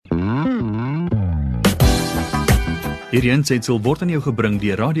Hierdie aansetsel word aan jou gebring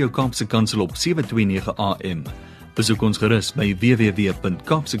deur Radio Kaapse Kansel op 729 AM. Besoek ons gerus by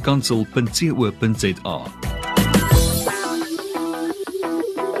www.kapsekansel.co.za.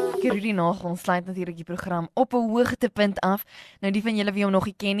 Rudy Nagel sluit natuurlik die program op 'n hoogtepunt af. Nou die van julle wie hom nog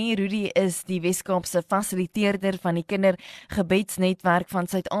nie ken nie, Rudy is die Wes-Kaapse fasiliteerder van die kindergebedsnetwerk van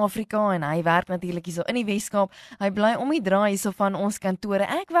Suid-Afrika en hy werk natuurlik hierso in die Wes-Kaap. Hy bly om die draai hierso van ons kantore.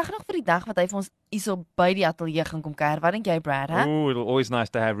 Ek wag nog vir die dag wat hy vir ons hierso by die ateljee gaan kom kuier. Wat dink jy, Brad? Ooh, it's always nice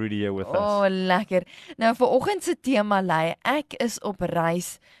to have Rudy here with us. Oh, lekker. Nou vir oggend se tema lei ek is op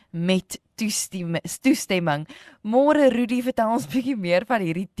reis met toestemming. Môre Rudy, vertel ons 'n bietjie meer van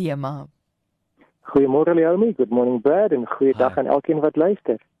hierdie tema. Goeiemôre Leonie, good morning Brad en goeiedag aan elkeen wat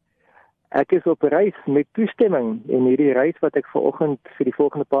luister. Ek is op reis met toestemming en hierdie reis wat ek vanoggend vir die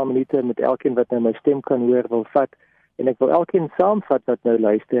volgende paar minute met elkeen wat nou my stem kan hoor wil vat en ek wil elkeen saamvat wat nou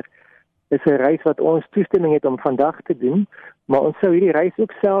luister, is 'n reis wat ons toestemming het om vandag te doen, maar ons sou hierdie reis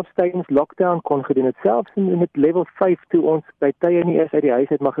ook selfs tydens lockdown kon gedoen het, selfs in met level 5 toe ons by tye nie eers uit die huis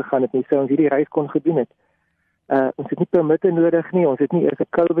uit mag gegaan het nie, sou ons hierdie reis kon gedoen het. Ons het nie permitte nodig nie, ons het nie eers 'n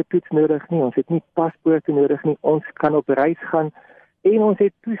COVID-toets nodig nie, ons het nie paspoorte nodig nie, ons kan op reis gaan en ons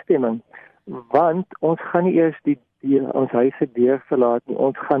het toestemming, want ons gaan nie eers ons huise deur verlaat nie,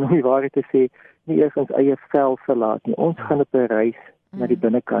 ons gaan om die waarheid te sê, nie eers ons eie vel verlaat nie, ons gaan op 'n reis na die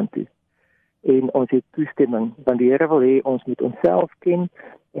binnekant toe. En ons het toestemming, want die Here wil hê ons moet onsself ken,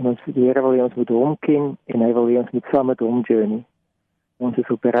 en die Here wil hê ons moet hom ken, en hy wil hê ons moet saam met hom journey. Ons is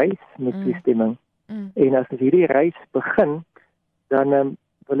op 'n reis met toestemming. En as ons hierdie reis begin, dan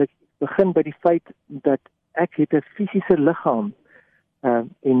wil ek begin by die feit dat ek het 'n fisiese liggaam,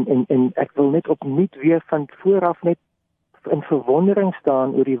 en ek wil net opnuut weer van vooraf net in verwondering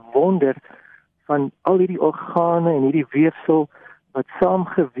staan oor die wonder van al hierdie organe en hierdie weefsel wat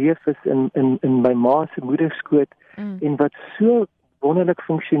saamgeweef is in my ma se moederskoot en wat so wonderlik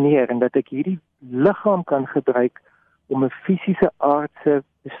funksioneer en dat ek hierdie liggaam kan gebruik om 'n fisiese aardse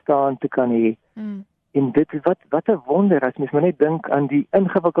bestaan te kan hê. En dit is wat 'n wonder as mens maar net dink aan die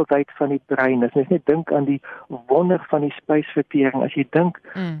ingewikkeldheid van die brein, as mens net dink aan die wonder van die spysvertering, as jy dink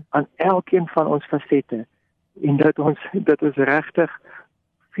aan elkeen van ons fasette en dat ons regtig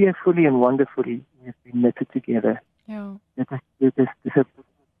fearfully and wonderfully we knitted together. Ja. Dit is 'n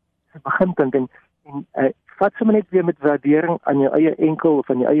beginpunt en vat sommer net weer met waardering aan jou eie enkel of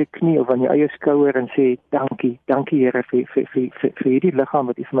aan jou eie knie of aan jou eie skouer en sê dankie Here vir hierdie liggaam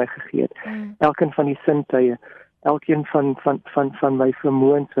wat U vir my gegee het. Elkeen van die sintuie, elkeen van my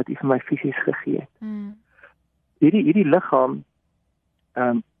vermoëns wat U vir my fisies gegee het. Hierdie liggaam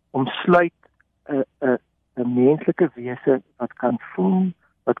omsluit 'n menslike wese wat kan voel,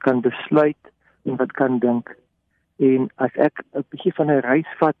 wat kan besluit en wat kan dink. En as ek 'n bietjie van 'n reis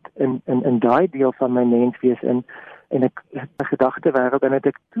vat in daai deel van my menswees en ek het 'n gedagtewêreld en het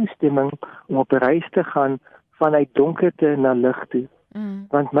ek toestemming om op 'n reis te gaan vanuit donkerte na lig toe.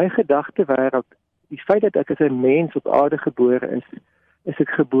 Want my gedagtewêreld, die feit dat ek as 'n mens op aarde gebore is ek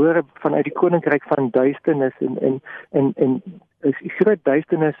gebore vanuit die koninkryk van duisternis en is die groot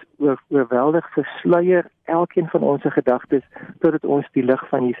duisternis oorweldig versluier elkeen van ons gedagtes totdat ons die lig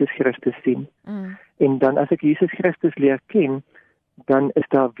van Jesus Christus sien. En dan as ek Jesus Christus leer ken, dan is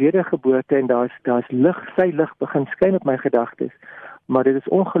daar wedergeboorte en daar's lig, sy lig begin skyn op my gedagtes. Maar dit is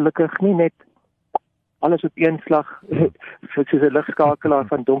ongelukkig nie net alles op een slag, soos 'n ligskakelaar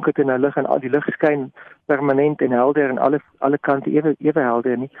van donkerte na lig en al die lig skyn permanent en helder en alle kante ewe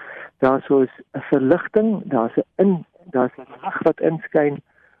helder nie. Daar's soos 'n verligting, daar's 'n lig wat inskyn,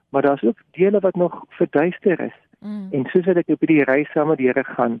 maar daar's ook dele wat nog verduister is. En soos wat ek op hierdie reis saam met die Here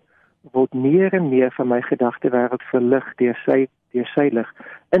gaan, word meer en meer van my gedagtewêreld verlig deur sy lig.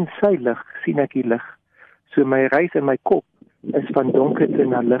 In sy lig sien ek die lig. So my reis in my kop is van donkerte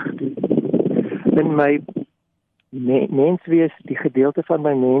na lig toe. In my menswees, die gedeelte van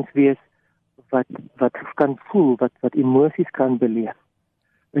my menswees wat kan voel, wat emosies kan beleef,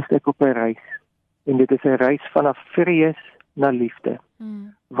 is ek op 'n reis. En dit is 'n reis vanaf vrees na liefde.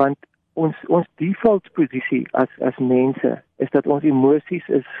 Want ons default posisie as mense is dat ons emosies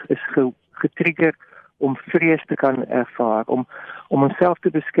is getrigger om vrees te kan ervaar, om onsself te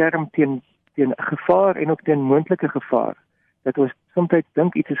beskerm teen gevaar en ook teen moontlike gevaar. Dat ons soms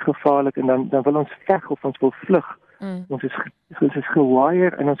dink iets is gevaarlik en dan wil ons veg of ons wil vlug. Ons is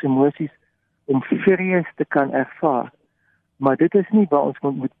gewire in ons emosies om vrees te kan ervaar. Maar dit is nie waar ons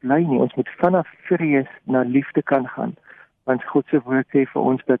moet bly nie. Ons moet vanaf vrees na liefde kan gaan. Want God se woord sê vir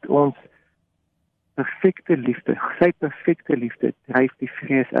ons dat ons perfekte liefde, sy perfekte liefde dryf die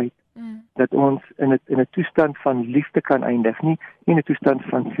vrees uit. Dat ons in 'n toestand van liefde kan eindig, nie in 'n toestand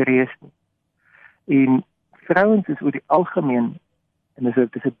van vrees nie. En vrouens is oor die algemeen, en dis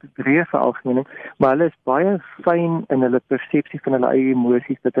 'n breë veralgemening, maar hulle is baie fyn in hulle persepsie van hulle eie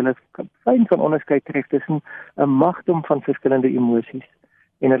emosies, dat hulle fyn kan onderskei tref tussen 'n magdom van verskillende emosies.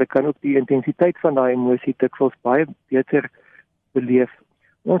 En hulle kan ook die intensiteit van daai emosie dikwels baie beter beleef.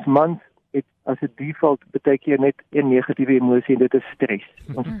 Ons mans het as 'n default baie keer net 'n negatiewe emosie en dit is stres.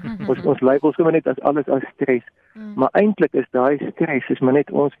 Ons label sommer net as alles as stres. Maar eintlik is daai stres is maar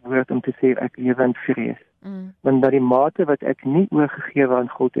net ons woord om te sê ek lewe in vrees. Want dat die mate wat ek nie oorgegee aan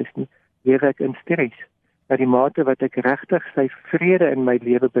God is nie, lewe ek in stres. Dat die mate wat ek regtig sy vrede in my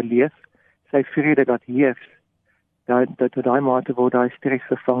lewe beleef, sy vrede dat heers, dat daai mate word daai stres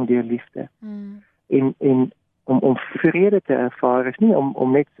vervang deur liefde. En om vrede te ervaar is nie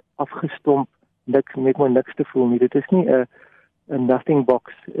om net afgestomp net maar niks te voel nie. Dit is nie 'n nothing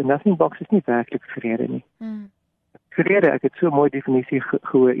box. 'n Nothing box is nie werklik vrede nie. Vrede, ek het so 'n mooi definisie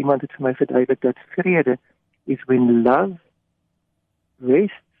gehoor. Iemand het vir my verduidelik dat vrede is when love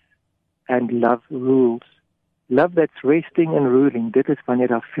rests and love rules. Love that's resting and ruling, dit is wanneer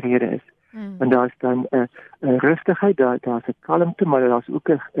daar vrede is. Want daar is dan 'n rustigheid, daar is 'n kalmte, maar daar is ook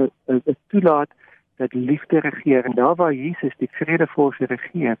 'n toelaat dat liefde regeer. En daar waar Jesus die vredevorser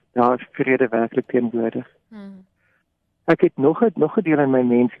regeer, daar is vrede werklik teenwoordig. Ek het nog 'n deel in my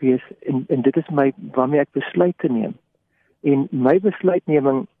menswees en dit is waarmee ek besluite neem. En my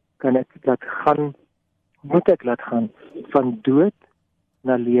besluitneming kan ek moet ek laat gaan van dood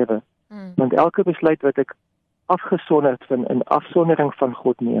na lewe. Want elke besluit wat ek afgesonderd van in afsondering van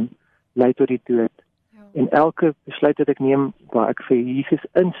God neem, lei tot die dood. En elke besluit wat ek neem waar ek vir Jesus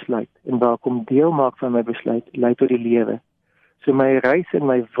insluit en waar ek hom deel maak van my besluit, lei tot die lewe. So my reis en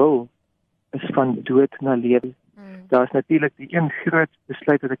my wil is van dood na lewe. Daar is natuurlik die een groot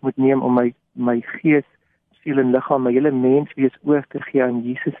besluit wat ek moet neem om my gees, siel en liggaam, my hele menswees oor te gee aan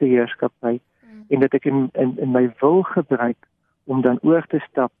Jesus se heerskappy en dat ek in my wil gebruik om dan oor te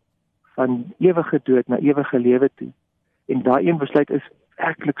stap van ewige dood na ewige lewe toe. En daai een besluit is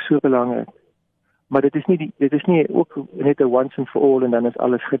werklik so belangrik. Maar dit is nie ook net 'n once and for all en dan is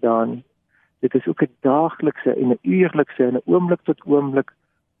alles gedaan nie. Dit is ook 'n daaglikse en 'n uurlikse en 'n oomblik tot oomblik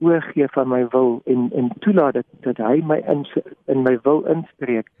oorgee van my wil en toelaat dat hy my in my wil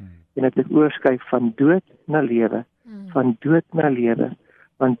inspreek en dat ek oorskuif van dood na lewe, van dood na lewe.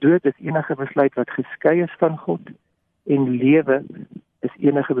 Want dood is enige besluit wat geskei is van God en lewe is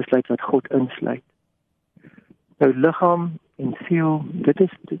enige besluit wat God insluit. Nou liggaam en siel,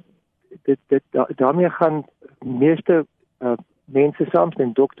 daarmee gaan meeste mense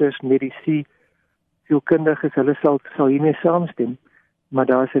saamstem, dokters, medici, sielkundiges, hulle sal hiermee saamstem. Maar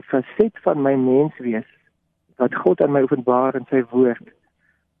daar is 'n faset van my menswees wat God aan my openbaar in sy woord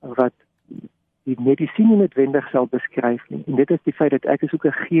wat die medisien nie noodwendig sal beskryf nie. En dit is die feit dat ek is ook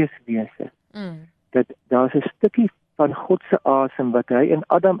 'n geeswese. Dat daar is 'n stukkie van God se asem wat hy in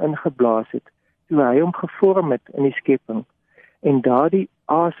Adam ingeblaas het toe hy hom gevorm het in die skepping. En daardie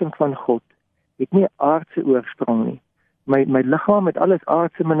asem van God het nie 'n aardse oorsprong nie. My liggaam het alles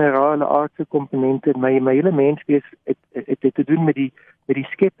aardse minerale, aardse komponente, my hele menswees het te doen met die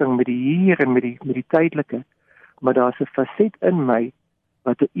skepping, met die hier en met die tydelike. Maar daar's 'n faset in my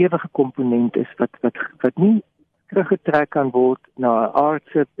wat 'n ewige komponent is wat nie teruggetrek kan word na 'n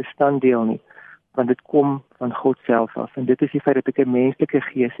aardse bestanddeel nie, want dit kom van God self af. En dit is die feit dat ek 'n menslike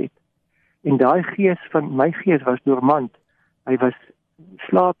gees het. En daai gees van my gees was dormant. Hy was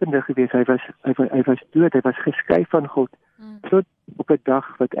slapende gewees, hy was dood, hy was geskei van God. Tot op 'n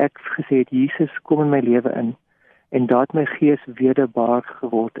dag wat ek gesê het, Jesus, kom in my lewe in. En daar het my gees wederbaar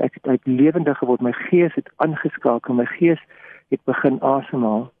geword. Ek het lewendig geword. My gees het aangeskakel, my gees het begin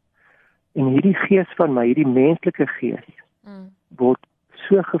asemhaal. En hierdie gees van my, hierdie menslike gees, word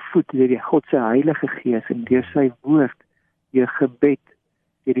so gevoed deur die God se Heilige Gees en deur sy woord, deur gebed,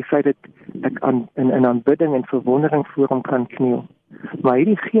 deur die feit dat ek in aanbidding en verwondering voor hom kan kniel. Maar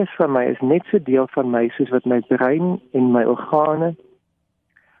hierdie gees van my is net so deel van my soos wat my brein en my organe,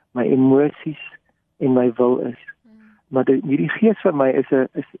 my emosies en my wil is. Maar hierdie gees van my is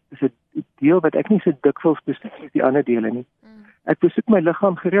 'n deel wat ek nie so dikwels besoek as die ander dele nie. Ek besoek my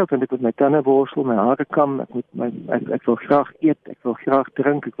liggaam gereeld want ek moet my tande borstel, my hare kam, ek wil graag eet, ek wil graag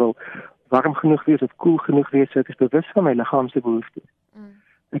drink, ek wil warm genoeg wees of koel genoeg wees, so ek is bewus van my liggaam se behoeftes.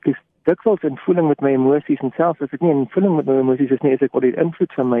 Ek is dikwels in voeling met my emosies en selfs as ek nie in voeling met my emosies is nie, is ek onder die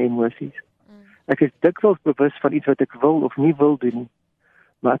invloed van my emosies. Ek is dikwels bewus van iets wat ek wil of nie wil doen nie.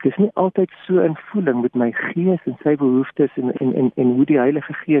 Maar ek is nie altyd so in voeling met my gees en sy behoeftes en hoe die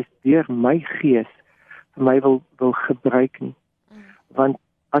Heilige Gees deur my gees vir my wil gebruik nie. Want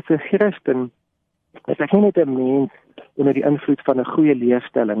as 'n Christen is ek nie net 'n mens onder die invloed van 'n goeie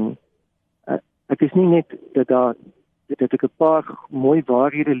leefstelling nie. Ek is nie net dat ek 'n paar mooi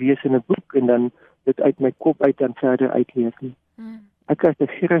waarhede lees in 'n boek en dan dit uit my kop uit en verder uitleef nie. Ek as 'n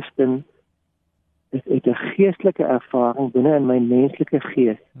Christen het 'n geestelike ervaring binne in my menslike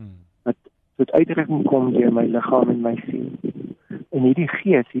gees wat tot uitdrukking kom deur my liggaam en my siel. En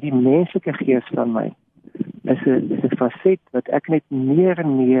hierdie menslike gees van my is 'n faset wat ek net meer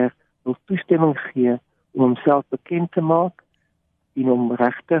en meer wil toestemming gee om homself bekend te maak en om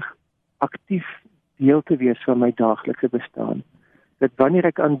regtig aktief deel te wees van my daaglikse bestaan. Dat wanneer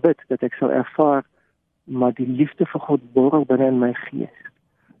ek aanbid, dat ek sal ervaar maar die liefde vir God borrel binne in my gees.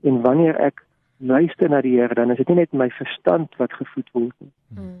 En wanneer ek luister na die Here, dan is dit nie net my verstand wat gevoed word nie.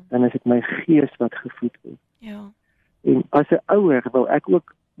 Dan is dit my gees wat gevoed word. Ja. En as 'n ouer wil ek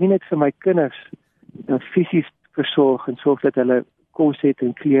ook nie net vir my kinders fisies versorg en sorg dat hulle kos het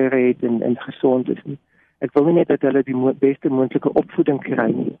en klere het en gesond is nie. Ek wil nie net dat hulle die beste moontlike opvoeding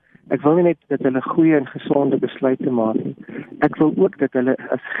kry nie. Ek wil nie net dat hulle goeie en gesonde besluite maak nie. Ek wil ook dat hulle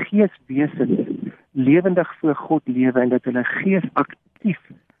as geeswesens lewendig voor God lewe en dat hulle gees aktief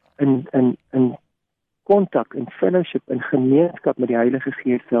in kontak, in fellowship, in gemeenskap met die Heilige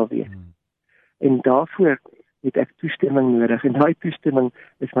Gees sal wees. En daarvoor het ek toestemming nodig. En daai toestemming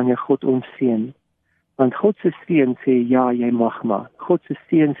is wanneer God ons seën. Want God se seën sê ja, jy mag maar. God se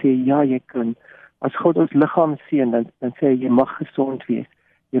seën sê ja, jy kan. As God ons liggaam seën, dan sê hy jy mag gesond wees.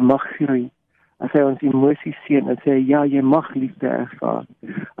 Jy mag groei. As hy ons emosies seën, dan sê hy ja, jy mag liefde ervaar.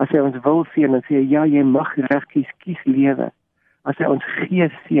 As hy ons wil seën, dan sê hy ja, jy mag reg kies lewe. As hy ons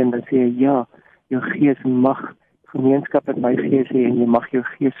gees seën, dan sê hy ja, jou gees mag gemeenskap met my gees hê en jy mag jou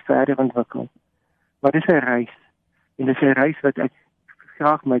gees verder ontwikkel. Maar dis 'n reis. En dis 'n reis wat ek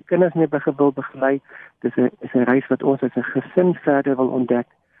graag my kinders mee wil begelei. Dis 'n reis wat ons as 'n gesin verder wil ontdek.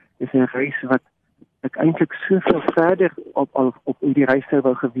 Dis 'n reis wat ek eintlik soveel verder op die reis sou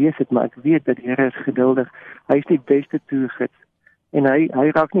wou gewees het, maar ek weet dat die Here is geduldig. Hy is die beste toegids. En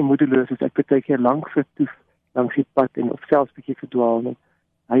hy raak nie moedeloos as ek baie keer lank vertoef langs die pad en of selfs bietjie verdwaal nie.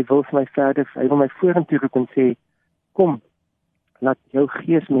 Hy wil vir my verder, hy wil my vorentoe roep en sê, kom, laat jou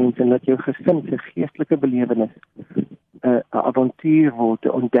geesmens en laat jou gesin se geestelike belewenis 'n avontuur word, 'n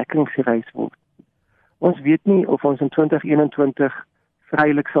ontdekkingsreis word. Ons weet nie of ons in 2021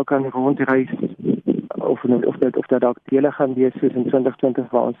 vrylik sal kan rondreis of dat dalk dele gaan wees soos in 2020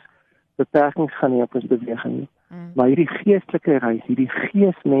 waar ons beperkings gaan hê op ons beweging nie. Maar hierdie geestelike reis, hierdie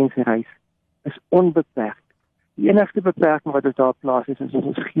geesmensreis is onbeperk. Die enigste beperking wat ons daar plaas is as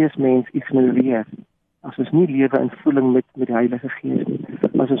ons geesmens ignoreer. As ons nie lewe in voeling met die Heilige Gees nie.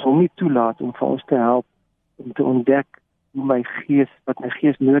 As ons hom nie toelaat om vir ons te help om te ontdek hoe wat my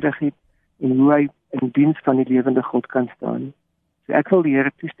gees nodig het en hoe hy in diens van die lewende God kan staan. So ek wil die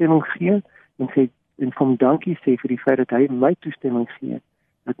Here toestemming gee en vir hom dankie sê vir die feit dat hy my toestemming gee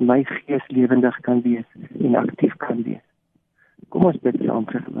dat my gees lewendig kan wees en aktief kan wees. Kom ons bid saam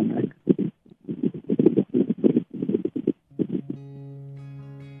vir oomblik.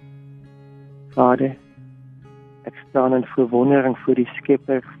 Vader, ek staan in verwondering voor die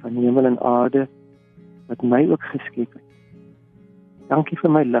Skepper van hemel en aarde wat my ook geskep het. Dankie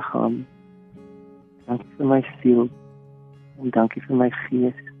vir my liggaam. Dankie vir my siel. En dankie vir my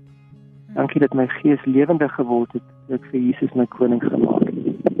gees. Dankie dat my gees lewendig geword het, dat ek vir Jesus my koning gemaak het.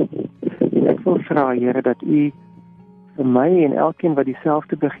 En ek wil vra, Here, dat U vir my en elkeen wat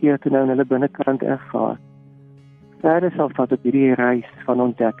dieselfde begeerte nou in hulle binnekant ervaar, verder sal vat op hierdie reis van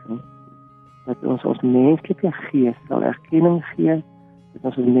ontdekking. Dat ons menslike gees sal erkenning gee, dat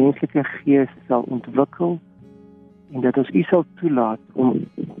ons menslike gees sal ontwikkel, en dat ons U sal toelaat om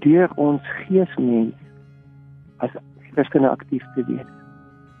deur ons geesmens as Christene aktief te wees.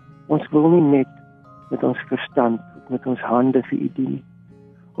 Ons wil nie net met ons verstand, met ons hande vir U dien nie.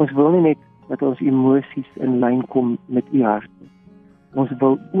 Ons wil nie net dat ons emosies in lyn kom met U hart nie. Ons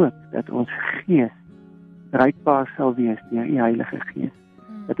wil ook dat ons gees bruikbaar sal wees deur U Heilige Gees.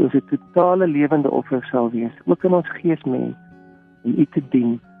 Dat ons 'n totale lewende offer sal wees, ook in ons geesmens, om U te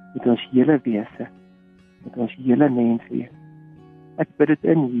dien met ons hele wese, met ons hele mens wees. Ek bid dit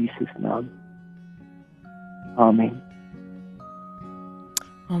in Jesus naam. Amen.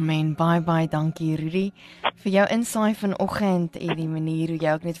 Amen. Baie dankie Rudy vir jou insaai vanoggend en die manier hoe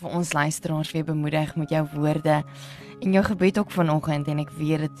jy ook net vir ons luisteraars weer bemoedig met jou woorde en jou gebed ook vanoggend, en ek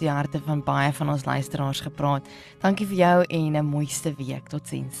weet dit die harte van baie van ons luisteraars gepraat. Dankie vir jou en 'n mooiste week.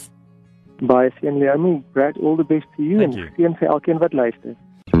 Totsiens. Baie seën Leonie. Brad, all the best to you. Thank en you. Seën vir elkeen wat luister.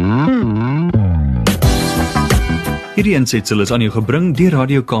 Hierdie aansetsel is aan jou gebring deur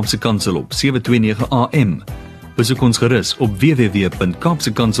Radio Kaapse Kansel op 729 AM. Besoek ons gerus op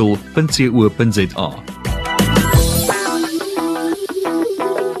www.kaapsekansel.co.za.